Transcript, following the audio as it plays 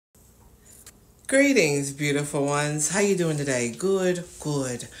Greetings, beautiful ones. How you doing today? Good,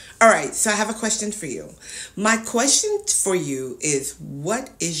 good. All right, so I have a question for you. My question for you is, what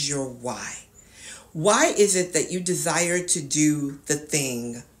is your why? Why is it that you desire to do the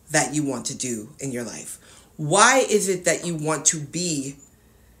thing that you want to do in your life? Why is it that you want to be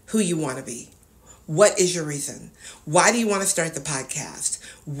who you want to be? What is your reason? Why do you want to start the podcast?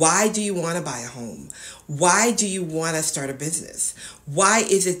 Why do you want to buy a home? Why do you want to start a business? Why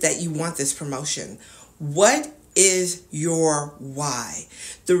is it that you want this promotion? What is your why?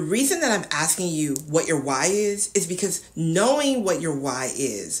 The reason that I'm asking you what your why is because knowing what your why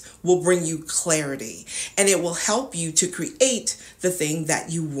is will bring you clarity, and it will help you to create the thing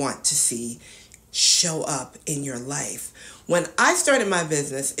that you want to see show up in your life. When I started my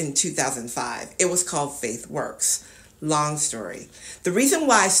business in 2005, it was called Faith Works. Long story. The reason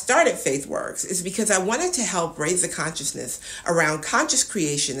why I started Faith Works is because I wanted to help raise the consciousness around conscious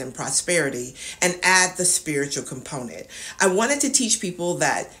creation and prosperity and add the spiritual component. I wanted to teach people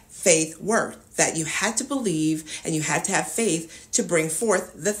that faith worked, that you had to believe and you had to have faith to bring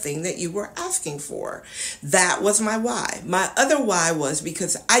forth the thing that you were asking for. That was my why. My other why was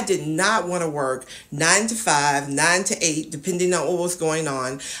because I did not want to work 9 to 5, 9 to 8, depending on what was going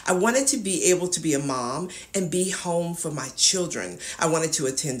on. I wanted to be able to be a mom and be home for my children. I wanted to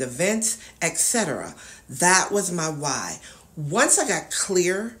attend events, etc. That was my why. Once I got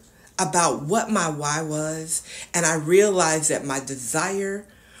clear about what my why was, and I realized that my desire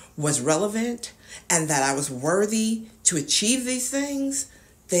was relevant and that I was worthy to achieve these things,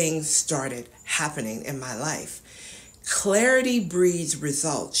 things started happening in my life. Clarity breeds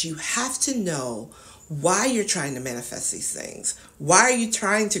results. You have to know why you're trying to manifest these things. Why are you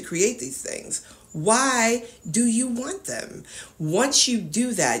trying to create these things? Why do you want them? Once you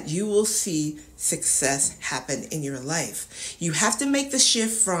do that, you will see success happen in your life. You have to make the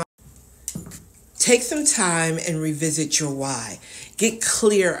shift from take some time and revisit your why. Get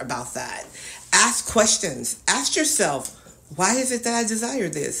clear about that. Ask questions. Ask yourself, why is it that I desire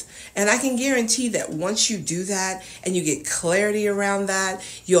this? And I can guarantee that once you do that and you get clarity around that,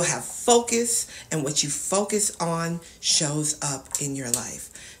 you'll have focus, and what you focus on shows up in your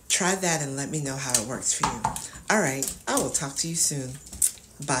life. Try that and let me know how it works for you. All right, I will talk to you soon.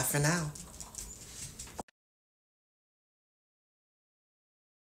 Bye for now.